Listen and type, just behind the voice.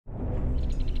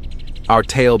Our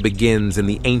tale begins in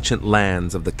the ancient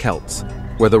lands of the Celts,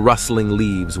 where the rustling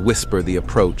leaves whisper the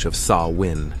approach of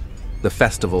Samhain, the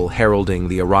festival heralding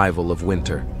the arrival of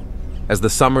winter. As the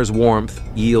summer's warmth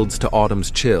yields to autumn's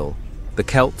chill, the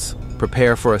Celts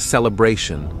prepare for a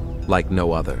celebration like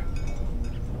no other.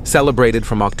 Celebrated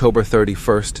from October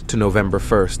 31st to November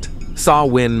 1st,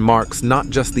 Samhain marks not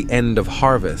just the end of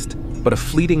harvest, but a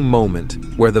fleeting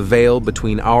moment where the veil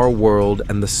between our world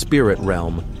and the spirit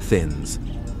realm thins,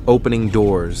 opening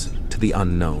doors to the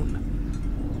unknown.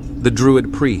 The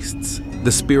Druid priests,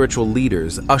 the spiritual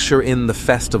leaders, usher in the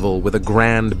festival with a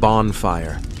grand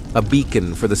bonfire, a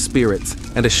beacon for the spirits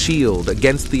and a shield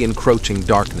against the encroaching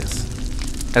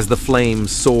darkness. As the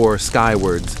flames soar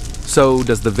skywards, so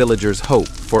does the villagers' hope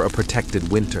for a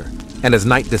protected winter. And as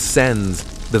night descends,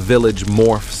 the village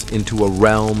morphs into a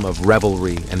realm of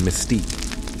revelry and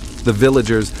mystique. The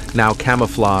villagers, now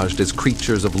camouflaged as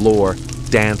creatures of lore,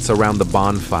 dance around the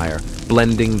bonfire,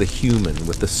 blending the human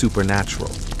with the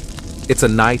supernatural. It's a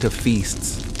night of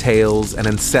feasts, tales, and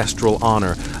ancestral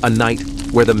honor, a night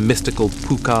where the mystical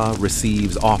Puka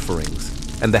receives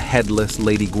offerings, and the headless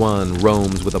Lady Gwan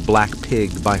roams with a black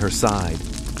pig by her side,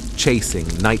 chasing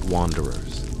night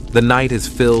wanderers. The night is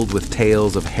filled with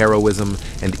tales of heroism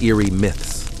and eerie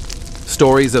myths.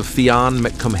 Stories of Fionn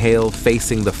McCumhale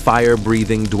facing the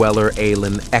fire-breathing dweller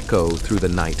Aelin echo through the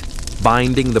night,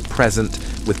 binding the present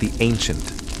with the ancient,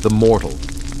 the mortal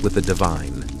with the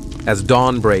divine. As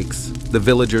dawn breaks, the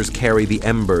villagers carry the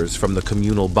embers from the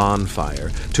communal bonfire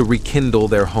to rekindle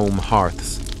their home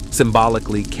hearths,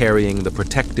 symbolically carrying the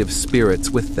protective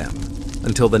spirits with them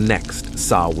until the next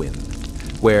Samhain,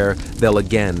 where they'll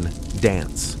again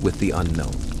dance with the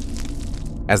unknown.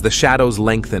 As the shadows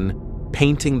lengthen,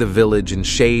 painting the village in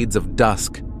shades of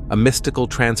dusk, a mystical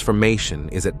transformation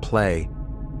is at play.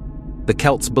 The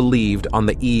Celts believed on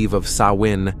the eve of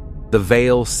Samhain, the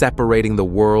veil separating the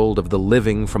world of the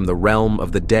living from the realm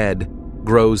of the dead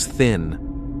grows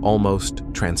thin, almost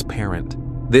transparent.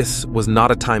 This was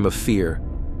not a time of fear,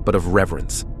 but of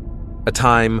reverence. A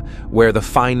time where the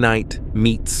finite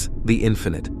meets the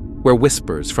infinite, where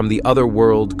whispers from the other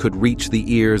world could reach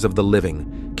the ears of the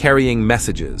living, carrying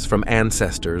messages from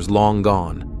ancestors long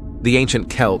gone. The ancient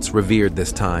Celts revered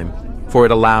this time, for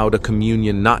it allowed a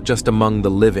communion not just among the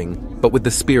living, but with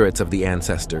the spirits of the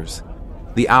ancestors.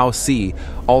 The Aossi,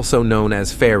 also known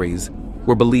as fairies,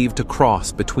 were believed to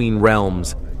cross between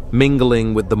realms,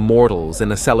 mingling with the mortals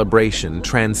in a celebration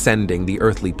transcending the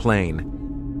earthly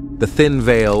plane. The thin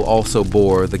veil also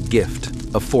bore the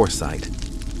gift of foresight.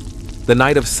 The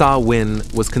night of Samhain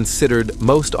was considered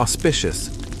most auspicious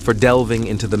for delving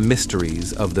into the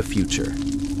mysteries of the future.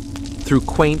 Through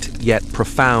quaint yet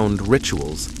profound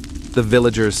rituals, the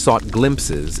villagers sought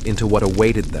glimpses into what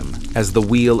awaited them as the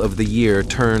wheel of the year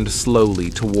turned slowly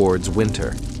towards winter.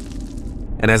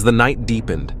 And as the night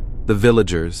deepened, the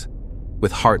villagers,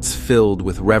 with hearts filled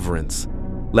with reverence,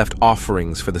 left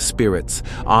offerings for the spirits,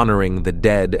 honoring the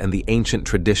dead and the ancient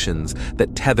traditions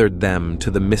that tethered them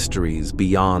to the mysteries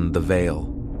beyond the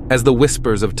veil. As the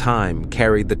whispers of time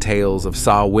carried the tales of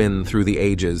Samhain through the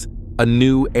ages, a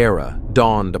new era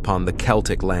dawned upon the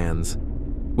Celtic lands.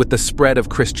 With the spread of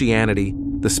Christianity,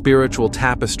 the spiritual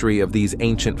tapestry of these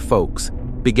ancient folks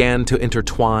began to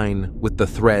intertwine with the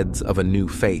threads of a new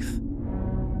faith.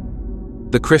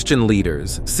 The Christian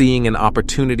leaders, seeing an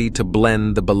opportunity to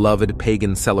blend the beloved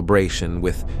pagan celebration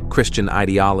with Christian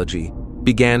ideology,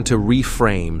 began to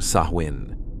reframe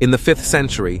Samhain. In the 5th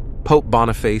century, Pope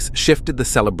Boniface shifted the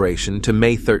celebration to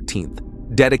May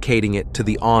 13th, dedicating it to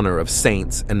the honor of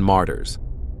saints and martyrs.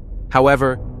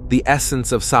 However, the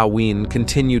essence of Samhain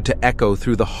continued to echo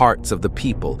through the hearts of the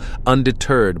people,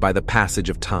 undeterred by the passage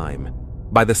of time.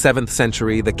 By the 7th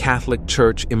century, the Catholic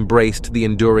Church embraced the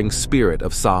enduring spirit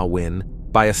of Samhain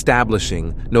by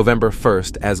establishing November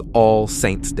 1st as All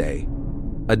Saints' Day,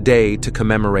 a day to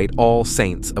commemorate all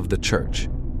saints of the Church.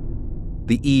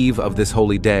 The eve of this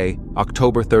holy day,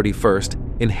 October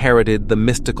 31st, inherited the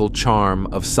mystical charm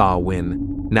of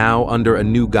Samhain, now under a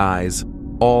new guise,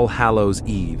 All Hallows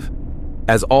Eve.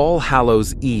 As All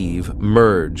Hallows Eve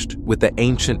merged with the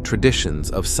ancient traditions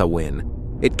of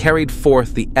Samhain, it carried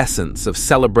forth the essence of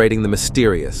celebrating the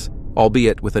mysterious,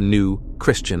 albeit with a new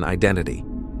Christian identity.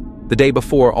 The day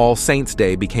before All Saints'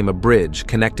 Day became a bridge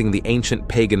connecting the ancient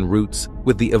pagan roots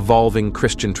with the evolving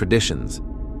Christian traditions.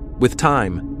 With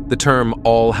time, the term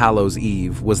All Hallows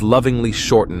Eve was lovingly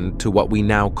shortened to what we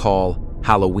now call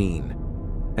Halloween.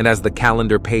 And as the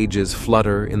calendar pages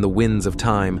flutter in the winds of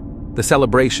time, the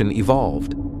celebration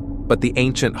evolved. But the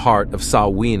ancient heart of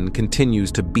Samhain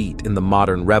continues to beat in the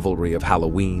modern revelry of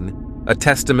Halloween, a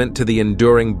testament to the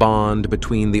enduring bond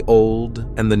between the old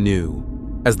and the new.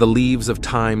 As the leaves of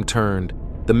time turned,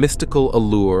 the mystical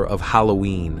allure of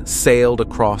Halloween sailed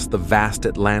across the vast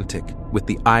Atlantic with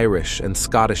the Irish and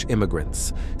Scottish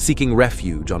immigrants seeking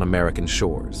refuge on American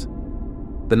shores.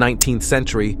 The 19th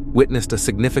century witnessed a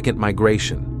significant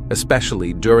migration,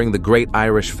 especially during the Great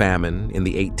Irish Famine in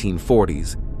the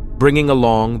 1840s, bringing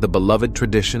along the beloved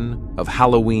tradition of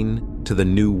Halloween to the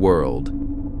New World.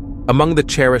 Among the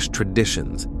cherished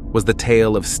traditions was the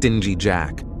tale of Stingy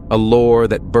Jack, a lore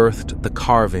that birthed the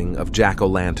carving of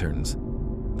jack-o'-lanterns.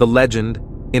 The legend,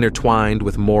 intertwined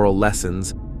with moral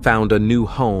lessons, found a new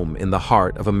home in the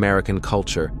heart of American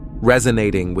culture,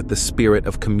 resonating with the spirit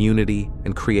of community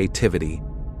and creativity.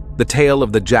 The tale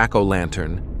of the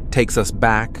jack-o'-lantern takes us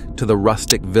back to the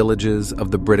rustic villages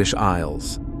of the British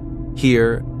Isles.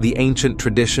 Here, the ancient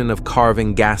tradition of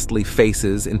carving ghastly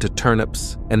faces into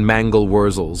turnips and mangel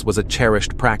wurzels was a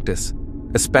cherished practice,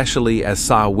 especially as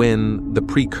Samhain, the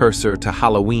precursor to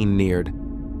Halloween, neared.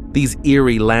 These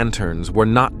eerie lanterns were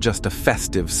not just a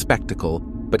festive spectacle,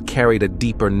 but carried a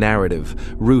deeper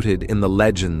narrative rooted in the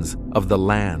legends of the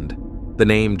land. The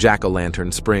name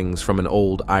jack-o'-lantern springs from an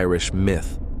old Irish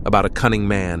myth about a cunning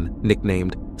man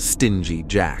nicknamed Stingy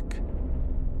Jack.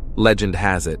 Legend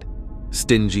has it,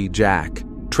 Stingy Jack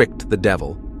tricked the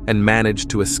devil and managed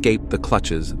to escape the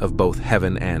clutches of both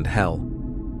heaven and hell.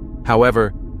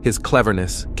 However, his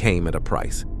cleverness came at a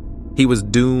price. He was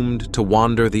doomed to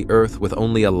wander the earth with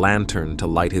only a lantern to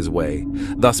light his way,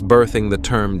 thus birthing the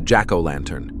term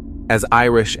jack-o'-lantern. As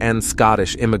Irish and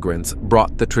Scottish immigrants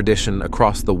brought the tradition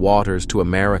across the waters to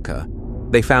America,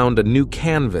 they found a new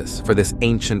canvas for this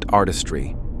ancient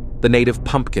artistry, the native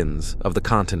pumpkins of the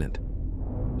continent.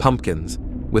 Pumpkins,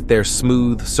 with their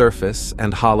smooth surface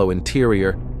and hollow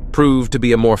interior, proved to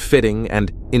be a more fitting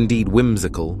and, indeed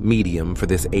whimsical, medium for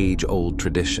this age-old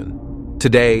tradition.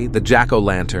 Today, the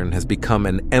jack-o'-lantern has become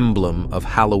an emblem of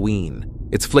Halloween,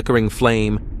 its flickering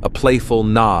flame a playful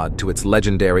nod to its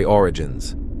legendary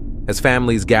origins. As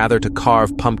families gather to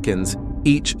carve pumpkins,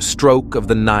 each stroke of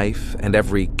the knife and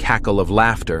every cackle of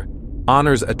laughter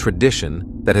honors a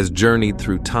tradition that has journeyed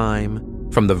through time,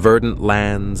 from the verdant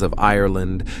lands of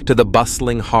Ireland to the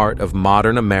bustling heart of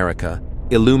modern America,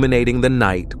 illuminating the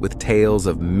night with tales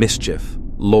of mischief,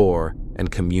 lore,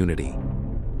 and community.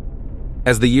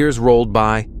 As the years rolled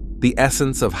by, the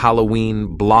essence of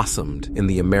Halloween blossomed in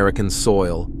the American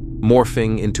soil,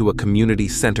 morphing into a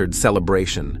community-centered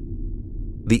celebration.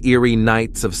 The eerie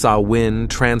nights of Samhain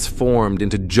transformed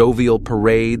into jovial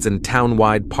parades and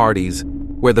town-wide parties,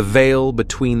 where the veil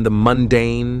between the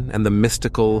mundane and the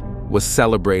mystical was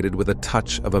celebrated with a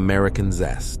touch of American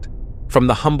zest. From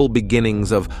the humble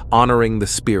beginnings of honoring the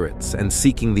spirits and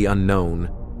seeking the unknown,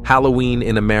 Halloween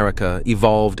in America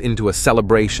evolved into a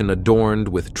celebration adorned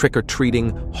with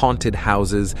trick-or-treating, haunted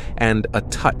houses, and a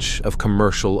touch of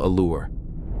commercial allure.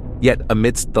 Yet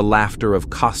amidst the laughter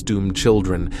of costumed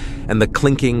children and the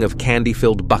clinking of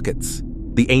candy-filled buckets,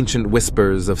 the ancient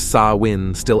whispers of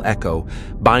Samhain still echo,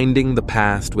 binding the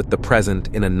past with the present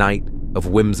in a night of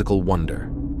whimsical wonder.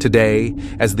 Today,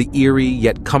 as the eerie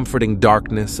yet comforting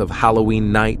darkness of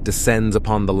Halloween night descends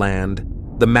upon the land,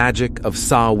 the magic of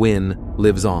Samhain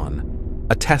lives on,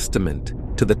 a testament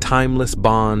to the timeless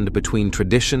bond between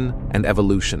tradition and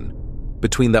evolution,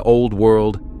 between the old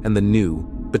world and the new,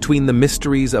 between the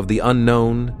mysteries of the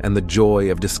unknown and the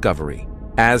joy of discovery.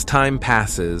 As time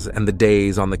passes and the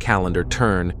days on the calendar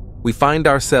turn, we find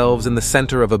ourselves in the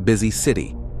center of a busy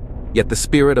city. Yet the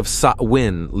spirit of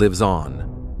Samhain lives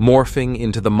on, morphing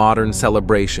into the modern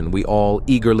celebration we all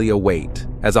eagerly await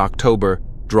as October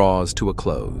draws to a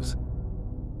close.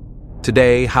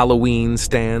 Today, Halloween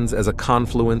stands as a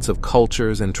confluence of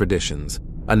cultures and traditions,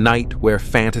 a night where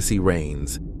fantasy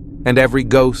reigns, and every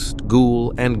ghost,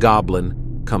 ghoul, and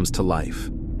goblin comes to life.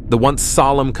 The once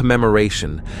solemn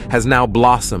commemoration has now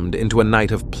blossomed into a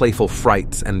night of playful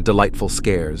frights and delightful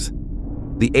scares.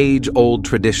 The age-old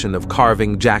tradition of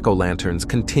carving jack-o'-lanterns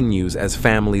continues as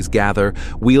families gather,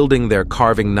 wielding their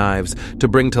carving knives to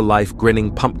bring to life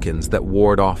grinning pumpkins that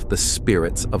ward off the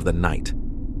spirits of the night.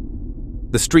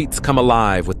 The streets come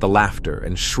alive with the laughter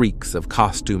and shrieks of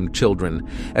costumed children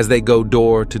as they go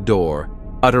door to door,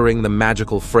 uttering the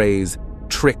magical phrase,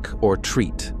 "trick or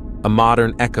treat," a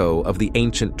modern echo of the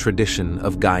ancient tradition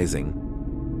of guising.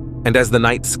 And as the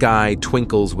night sky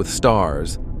twinkles with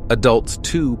stars, adults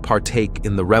too partake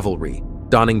in the revelry,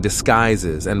 donning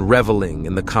disguises and reveling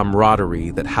in the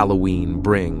camaraderie that Halloween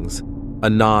brings, a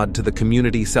nod to the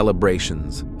community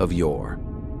celebrations of yore.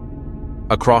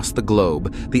 Across the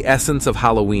globe, the essence of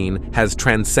Halloween has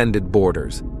transcended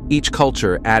borders, each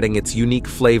culture adding its unique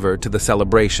flavor to the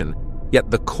celebration.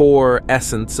 Yet the core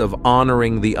essence of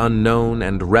honoring the unknown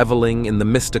and reveling in the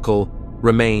mystical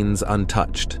remains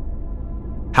untouched.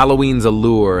 Halloween's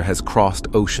allure has crossed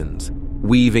oceans,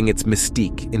 weaving its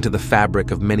mystique into the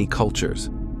fabric of many cultures.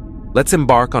 Let's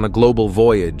embark on a global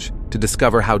voyage to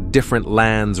discover how different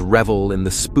lands revel in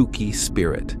the spooky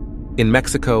spirit. In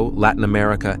Mexico, Latin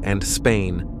America, and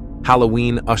Spain,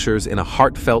 Halloween ushers in a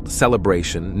heartfelt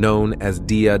celebration known as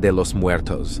Dia de los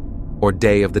Muertos, or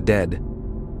Day of the Dead.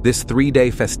 This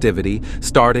three-day festivity,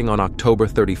 starting on October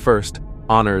 31st,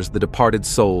 honors the departed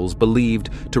souls believed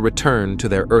to return to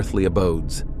their earthly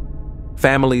abodes.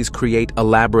 Families create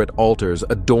elaborate altars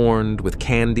adorned with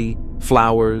candy,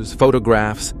 flowers,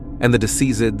 photographs, and the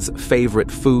deceased's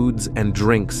favorite foods and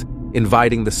drinks,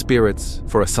 inviting the spirits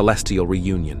for a celestial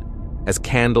reunion. As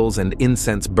candles and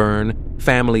incense burn,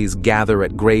 families gather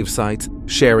at gravesites,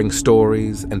 sharing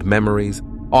stories and memories,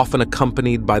 often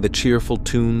accompanied by the cheerful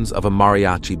tunes of a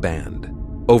mariachi band.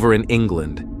 Over in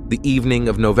England, the evening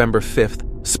of November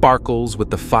 5th sparkles with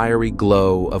the fiery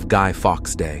glow of Guy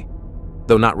Fawkes Day.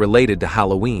 Though not related to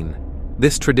Halloween,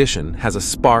 this tradition has a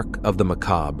spark of the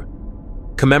macabre.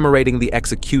 Commemorating the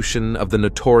execution of the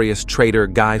notorious traitor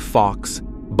Guy Fawkes,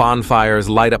 bonfires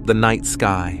light up the night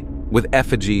sky, with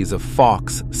effigies of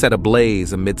Fawkes set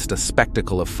ablaze amidst a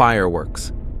spectacle of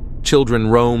fireworks. Children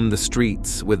roam the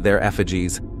streets with their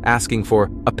effigies, asking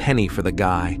for a penny for the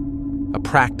guy, a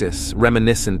practice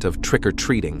reminiscent of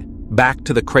trick-or-treating. Back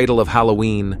to the cradle of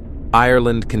Halloween,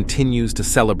 Ireland continues to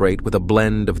celebrate with a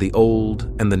blend of the old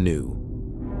and the new.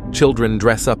 Children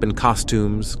dress up in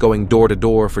costumes, going door to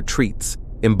door for treats,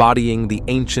 embodying the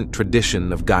ancient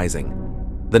tradition of guising.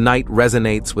 The night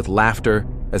resonates with laughter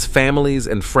as families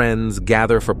and friends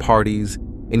gather for parties,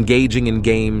 engaging in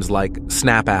games like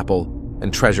Snap Apple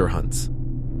and treasure hunts.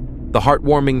 The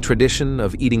heartwarming tradition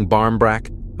of eating barmbrack,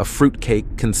 a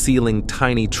fruitcake concealing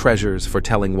tiny treasures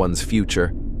foretelling one's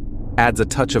future, adds a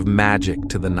touch of magic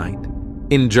to the night.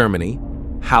 In Germany,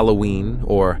 Halloween,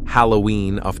 or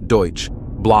Halloween auf Deutsch,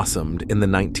 blossomed in the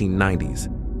 1990s.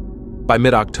 By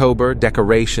mid-October,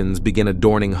 decorations begin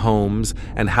adorning homes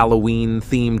and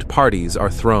Halloween-themed parties are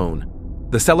thrown.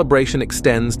 The celebration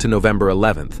extends to November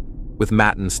 11th, with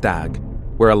Mattenstag,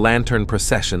 where a lantern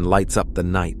procession lights up the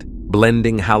night,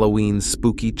 blending Halloween's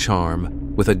spooky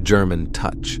charm with a German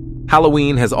touch.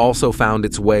 Halloween has also found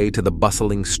its way to the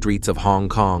bustling streets of Hong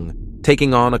Kong,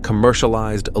 taking on a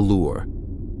commercialized allure.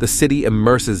 The city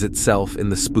immerses itself in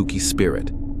the spooky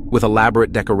spirit, with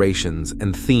elaborate decorations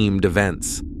and themed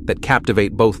events that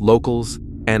captivate both locals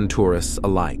and tourists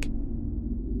alike.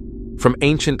 From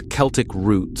ancient Celtic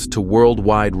roots to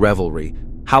worldwide revelry,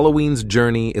 Halloween's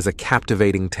journey is a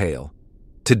captivating tale.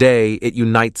 Today, it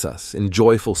unites us in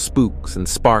joyful spooks and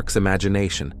sparks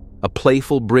imagination, a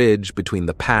playful bridge between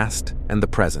the past and the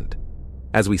present.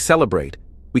 As we celebrate,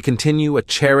 we continue a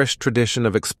cherished tradition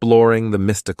of exploring the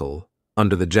mystical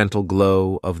under the gentle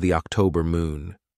glow of the October moon.